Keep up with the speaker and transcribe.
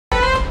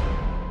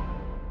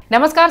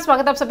नमस्कार,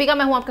 स्वागत है आप सभी का।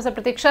 मैं हूं आपके साथ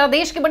प्रतीक्षा।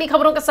 देश की बड़ी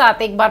खबरों के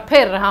साथ एक बार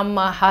फिर हम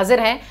हाजिर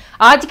हैं।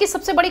 आज की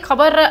सबसे बड़ी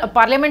खबर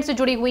पार्लियामेंट से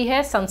जुड़ी हुई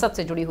है, संसद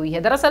से जुड़ी हुई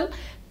है। दरअसल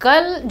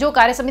कल जो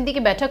कार्य समिति की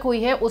बैठक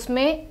हुई है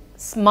उसमें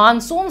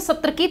मानसून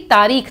सत्र की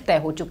तारीख तय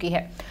हो चुकी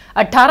है।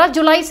 18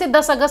 जुलाई से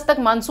 10 अगस्त तक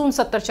मानसून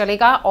सत्र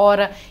चलेगा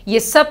और ये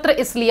सत्र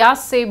इस लिहाज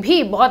से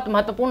भी बहुत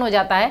महत्वपूर्ण हो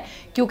जाता है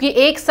क्योंकि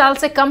एक साल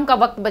से कम का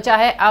वक्त बचा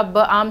है अब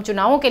आम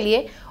चुनावों के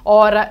लिए।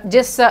 और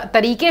जिस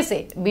तरीके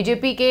से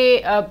बीजेपी के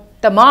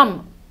तमाम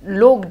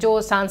लोग जो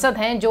सांसद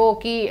हैं, जो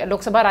कि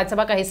लोकसभा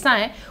राज्यसभा का हिस्सा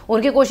हैं,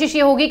 उनकी कोशिश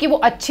ये होगी कि वो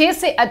अच्छे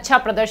से अच्छा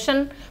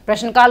प्रदर्शन,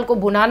 प्रश्नकाल को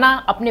भुनाना,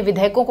 अपने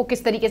विधेयकों को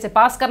किस तरीके से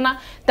पास करना,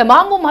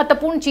 तमाम वो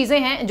महत्वपूर्ण चीजें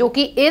हैं जो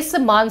कि इस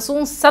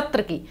मानसून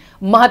सत्र की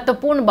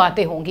महत्वपूर्ण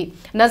बातें होंगी।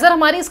 नजर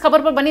हमारी इस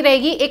खबर पर बनी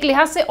रहेगी। एक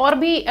लिहाज से और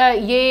भी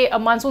ये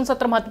मानसून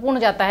सत्र महत्वपूर्ण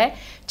हो जाता है।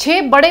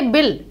 6 बड़े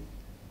बिल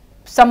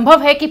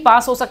संभव है कि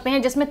पास हो सकते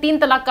हैं, जिसमें 3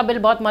 तलाक का बिल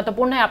बहुत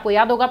महत्वपूर्ण है। आपको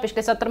याद होगा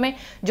पिछले सत्र में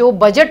जो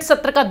बजट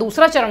सत्र का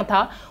दूसरा चरण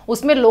था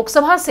उसमें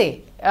लोकसभा से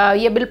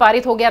यह बिल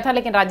पारित हो गया था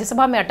लेकिन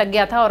राज्यसभा में अटक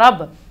गया था। और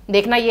अब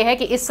देखना यह है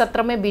कि इस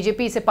सत्र में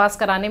बीजेपी इसे पास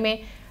कराने में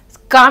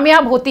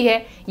कामयाब होती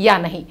है या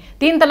नहीं।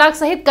 3 तलाक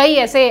सहित कई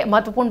ऐसे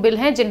महत्वपूर्ण बिल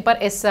हैं जिन पर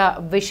इस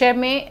विषय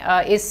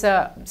में इस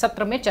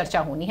सत्र में चर्चा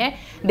होनी है।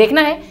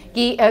 देखना है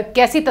कि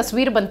कैसी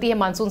तस्वीर बनती है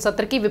मानसून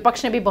सत्र की।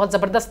 विपक्ष ने भी बहुत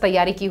जबरदस्त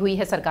तैयारी की हुई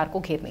है सरकार को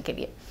घेरने के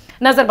लिए।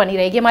 नजर बनी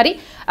रहेगी हमारी।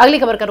 अगली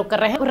खबर का रुख कर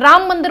रहे हैं।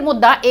 राम मंदिर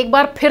मुद्दा एक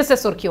बार फिर से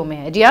सुर्खियों में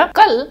है। जी हाँ,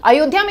 कल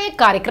अयोध्या में एक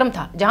कार्यक्रम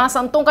था जहां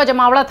संतों का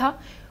जमावड़ा था।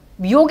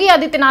 योगी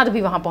आदित्यनाथ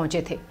भी वहां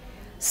पहुंचे थे।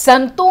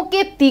 संतों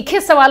के तीखे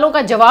सवालों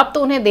का जवाब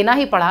तो उन्हें देना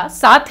ही पड़ा,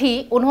 साथ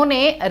ही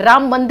उन्होंने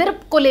राम मंदिर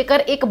को लेकर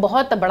एक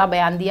बहुत बड़ा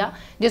बयान दिया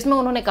जिसमें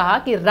उन्होंने कहा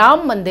कि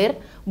राम मंदिर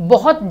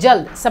बहुत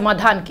जल्द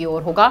समाधान की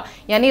ओर होगा।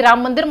 यानी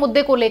राम मंदिर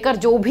मुद्दे को लेकर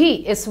जो भी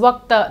इस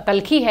वक्त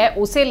तल्खी है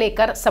उसे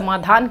लेकर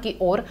समाधान की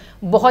ओर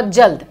बहुत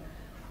जल्द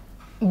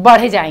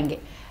बढ़े जाएंगे।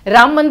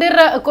 राम मंदिर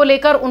को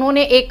लेकर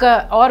उन्होंने एक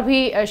और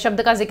भी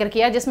शब्द का जिक्र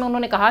किया जिसमें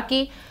उन्होंने कहा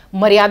कि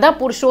मर्यादा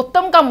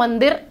पुरुषोत्तम का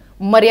मंदिर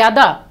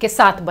मर्यादा के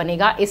साथ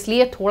बनेगा,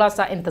 इसलिए थोड़ा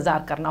सा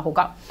इंतजार करना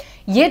होगा।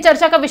 यह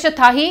चर्चा का विषय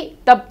था ही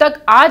तब तक।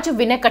 आज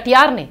विनय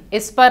कटियार ने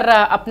इस पर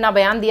अपना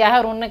बयान दिया है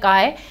और उन्होंने कहा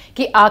है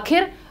कि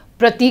आखिर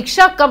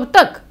प्रतीक्षा कब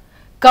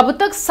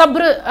तक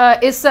सब्र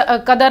इस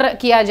कदर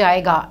किया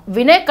जाएगा।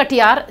 विनय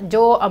कटियार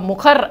जो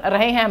मुखर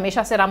रहे हैं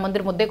हमेशा से राम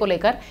मंदिर मुद्दे को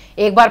लेकर,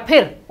 एक बार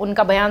फिर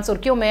उनका बयान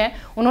सुर्खियों में है।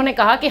 उन्होंने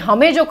कहा कि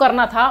हमें जो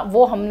करना था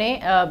वो हमने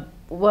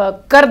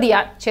कर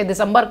दिया 6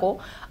 दिसंबर को।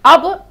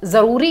 अब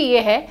जरूरी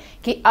यह है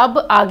कि अब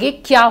आगे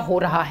क्या हो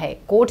रहा है,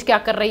 कोर्ट क्या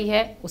कर रही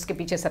है, उसके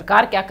पीछे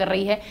सरकार क्या कर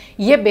रही है,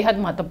 यह बेहद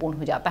महत्वपूर्ण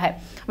हो जाता है।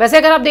 वैसे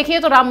अगर आप देखिए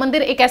तो राम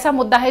मंदिर एक ऐसा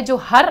मुद्दा है जो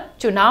हर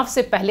चुनाव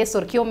से पहले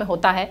सुर्खियों में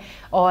होता है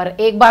और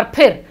एक बार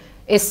फिर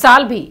इस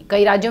साल भी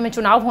कई राज्यों में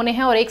चुनाव होने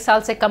हैं और 1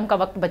 साल से कम का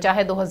वक्त बचा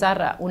है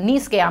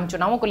 2019 के आम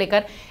चुनावों को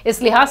लेकर।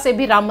 इस लिहाज से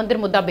भी राम मंदिर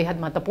मुद्दा बेहद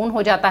महत्वपूर्ण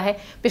हो जाता है।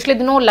 पिछले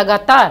दिनों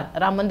लगातार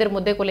राम मंदिर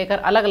मुद्दे को लेकर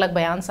अलग अलग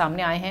बयान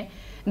सामने आए हैं।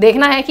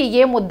 देखना है कि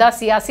यह मुद्दा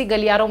सियासी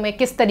गलियारों में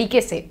किस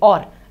तरीके से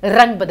और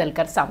रंग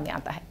बदलकर सामने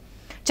आता है।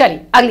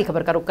 चलिए अगली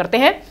खबर का रुख करते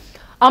हैं।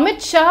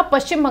 अमित शाह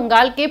पश्चिम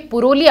बंगाल के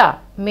पुरुलिया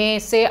में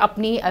से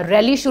अपनी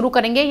रैली शुरू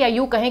करेंगे, या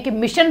यूं कहें कि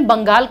मिशन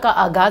बंगाल का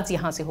आगाज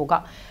यहां से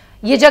होगा।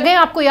 ये जगह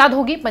आपको याद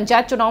होगी,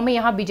 पंचायत चुनाव में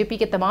यहां बीजेपी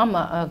के तमाम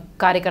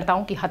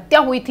कार्यकर्ताओं की हत्या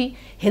हुई थी,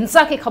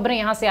 हिंसा की खबरें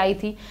यहां से आई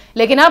थी।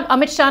 लेकिन अब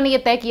अमित शाह ने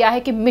यह तय किया है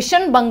कि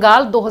मिशन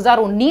बंगाल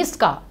 2019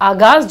 का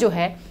आगाज जो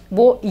है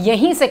वो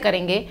यहीं से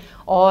करेंगे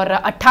और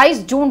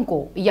 28 जून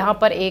को यहां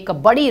पर एक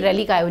बड़ी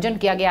रैली का आयोजन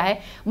किया गया है।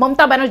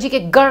 ममता बनर्जी के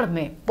गढ़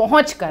में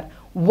पहुंचकर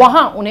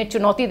वहां उन्हें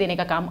चुनौती देने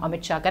का काम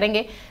अमित शाह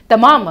करेंगे।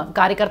 तमाम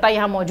कार्यकर्ता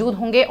यहां मौजूद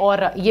होंगे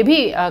और यह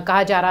भी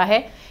कहा जा रहा है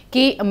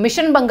कि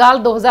मिशन बंगाल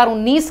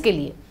 2019 के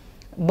लिए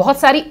बहुत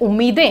सारी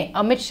उम्मीदें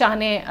अमित शाह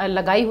ने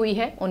लगाई हुई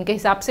है। उनके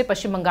हिसाब से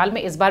पश्चिम बंगाल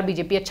में इस बार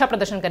बीजेपी अच्छा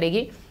प्रदर्शन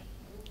करेगी।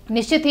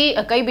 निश्चित ही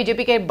कई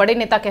बीजेपी के बड़े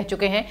नेता कह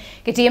चुके हैं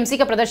कि टीएमसी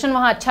का प्रदर्शन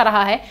वहां अच्छा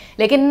रहा है,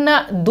 लेकिन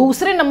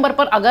दूसरे नंबर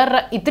पर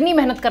अगर इतनी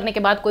मेहनत करने के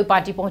बाद कोई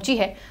पार्टी पहुंची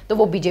है तो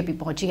वो बीजेपी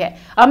पहुंची है।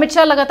 अमित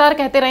शाह लगातार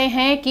कहते रहे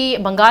हैं कि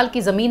बंगाल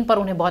की जमीन पर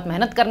उन्हें बहुत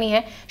मेहनत करनी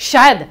है।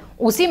 शायद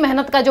उसी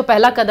मेहनत का जो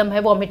पहला कदम है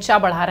वो अमित शाह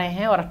बढ़ा रहे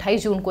हैं और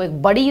 28 जून को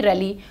एक बड़ी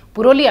रैली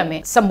पुरुलिया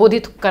में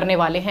संबोधित करने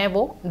वाले हैं।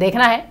 वो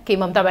देखना है कि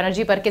ममता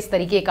बनर्जी पर किस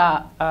तरीके का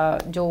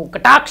जो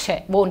कटाक्ष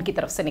है वो उनकी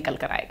तरफ से निकल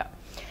कर आएगा।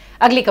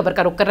 अगली खबर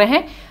का रुख कर रहे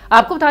हैं।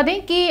 आपको बता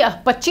दें कि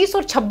 25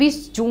 और 26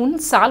 जून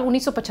साल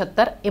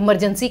 1975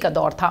 इमरजेंसी का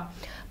दौर था।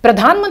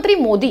 प्रधानमंत्री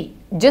मोदी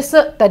जिस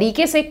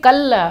तरीके से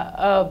कल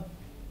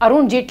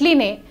अरुण जेटली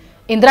ने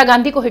इंदिरा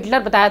गांधी को हिटलर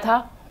बताया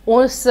था,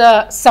 उस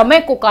समय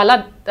को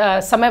काला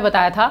समय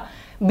बताया था,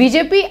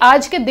 बीजेपी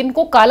आज के दिन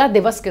को काला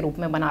दिवस के रूप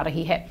में मना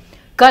रही है।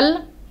 कल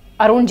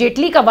अरुण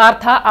जेटली का वार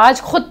था,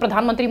 आज खुद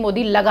प्रधानमंत्री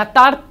मोदी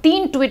लगातार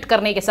 3 ट्वीट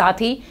करने के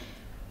साथ ही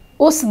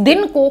उस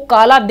दिन को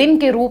काला दिन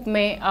के रूप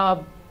में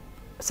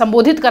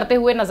संबोधित करते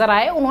हुए नजर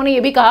आए। उन्होंने ये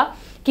भी कहा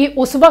कि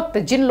उस वक्त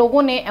जिन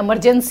लोगों ने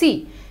इमरजेंसी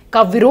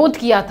का विरोध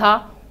किया था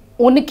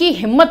उनकी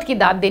हिम्मत की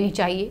दाद देनी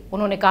चाहिए।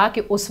 उन्होंने कहा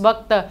कि उस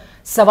वक्त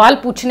सवाल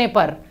पूछने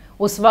पर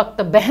उस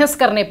वक्त बहस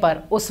करने पर,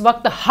 उस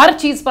वक्त हर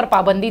चीज पर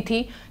पाबंदी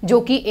थी जो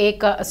कि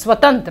एक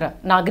स्वतंत्र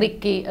नागरिक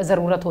की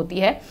जरूरत होती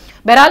है।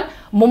 बहरहाल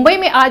मुंबई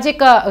में आज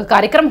एक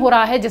कार्यक्रम हो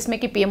रहा है जिसमें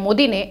कि पीएम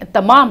मोदी ने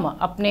तमाम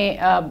अपने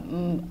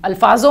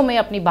अल्फाजों में,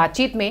 अपनी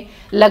बातचीत में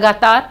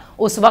लगातार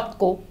उस वक्त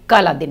को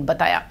काला दिन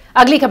बताया।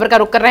 अगली खबर का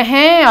रुख कर रहे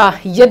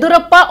हैं।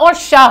 येदियुरप्पा और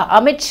शाह,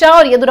 अमित शाह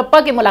और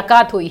येदियुरप्पा की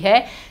मुलाकात हुई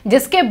है,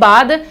 जिसके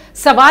बाद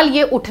सवाल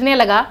ये उठने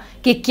लगा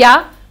कि क्या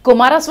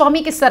कुमारस्वामी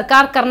की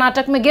सरकार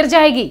कर्नाटक में गिर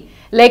जाएगी।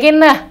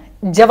 लेकिन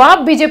जवाब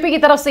बीजेपी की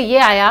तरफ से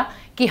यह आया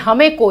कि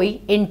हमें कोई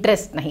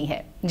इंटरेस्ट नहीं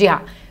है। जी हां,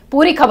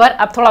 पूरी खबर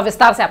अब थोड़ा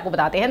विस्तार से आपको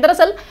बताते हैं।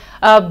 दरअसल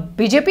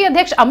बीजेपी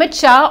अध्यक्ष अमित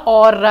शाह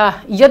और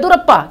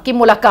येदियुरप्पा की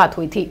मुलाकात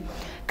हुई थी।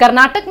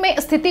 कर्नाटक में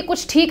स्थिति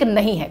कुछ ठीक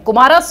नहीं है।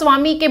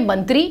 कुमारस्वामी के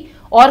मंत्री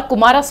और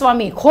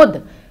कुमारस्वामी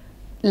खुद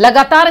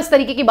लगातार इस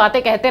तरीके की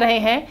बातें कहते रहे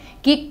हैं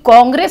कि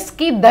कांग्रेस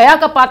की दया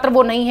का पात्र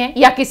वो नहीं है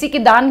या किसी की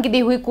दान की दी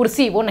हुई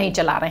कुर्सी वो नहीं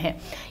चला रहे हैं।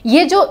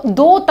 ये जो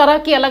दो तरह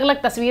की अलग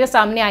अलग तस्वीरें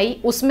सामने आई,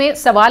 उसमें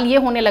सवाल ये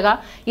होने लगा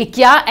कि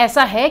क्या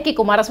ऐसा है कि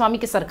कुमारस्वामी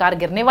की सरकार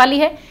गिरने वाली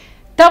है।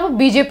 तब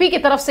बीजेपी की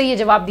तरफ से ये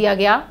जवाब दिया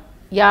गया,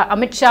 या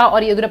अमित शाह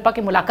और येदियुरप्पा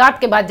की मुलाकात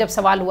के बाद जब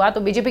सवाल हुआ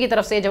तो बीजेपी की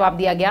तरफ से यह जवाब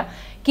दिया गया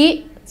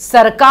कि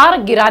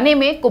सरकार गिराने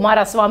में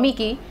कुमारस्वामी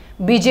की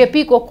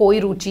बीजेपी को कोई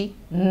रुचि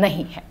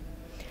नहीं है।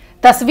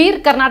 तस्वीर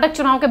कर्नाटक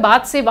चुनाव के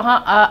बाद से वहां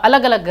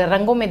अलग अलग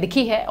रंगों में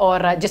दिखी है,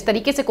 और जिस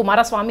तरीके से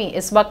कुमारस्वामी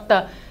इस वक्त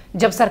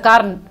जब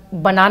सरकार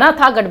बनाना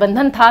था,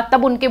 गठबंधन था,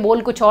 तब उनके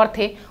बोल कुछ और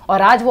थे,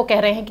 और आज वो कह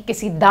रहे हैं कि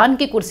किसी दान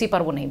की कुर्सी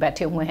पर वो नहीं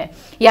बैठे हुए हैं।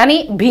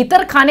 यानी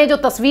भीतर खाने जो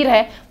तस्वीर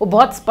है वो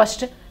बहुत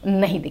स्पष्ट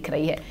नहीं दिख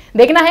रही है।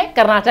 देखना है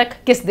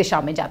कर्नाटक किस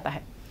दिशा में जाता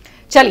है।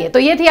 चलिए, तो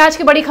ये थी आज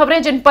की बड़ी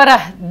खबरें जिन पर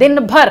दिन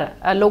भर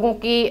लोगों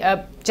की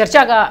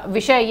चर्चा का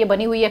विषय ये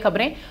बनी हुई है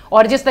खबरें,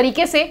 और जिस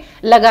तरीके से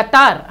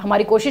लगातार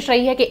हमारी कोशिश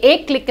रही है कि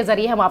एक क्लिक के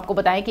जरिए हम आपको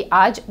बताएं कि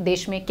आज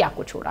देश में क्या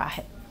कुछ हो रहा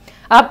है।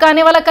 आपका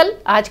आने वाला कल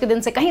आज के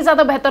दिन से कहीं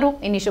ज्यादा बेहतर हो,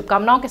 इन्हीं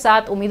शुभकामनाओं के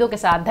साथ, उम्मीदों के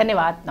साथ।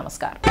 धन्यवाद,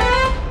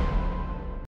 नमस्कार।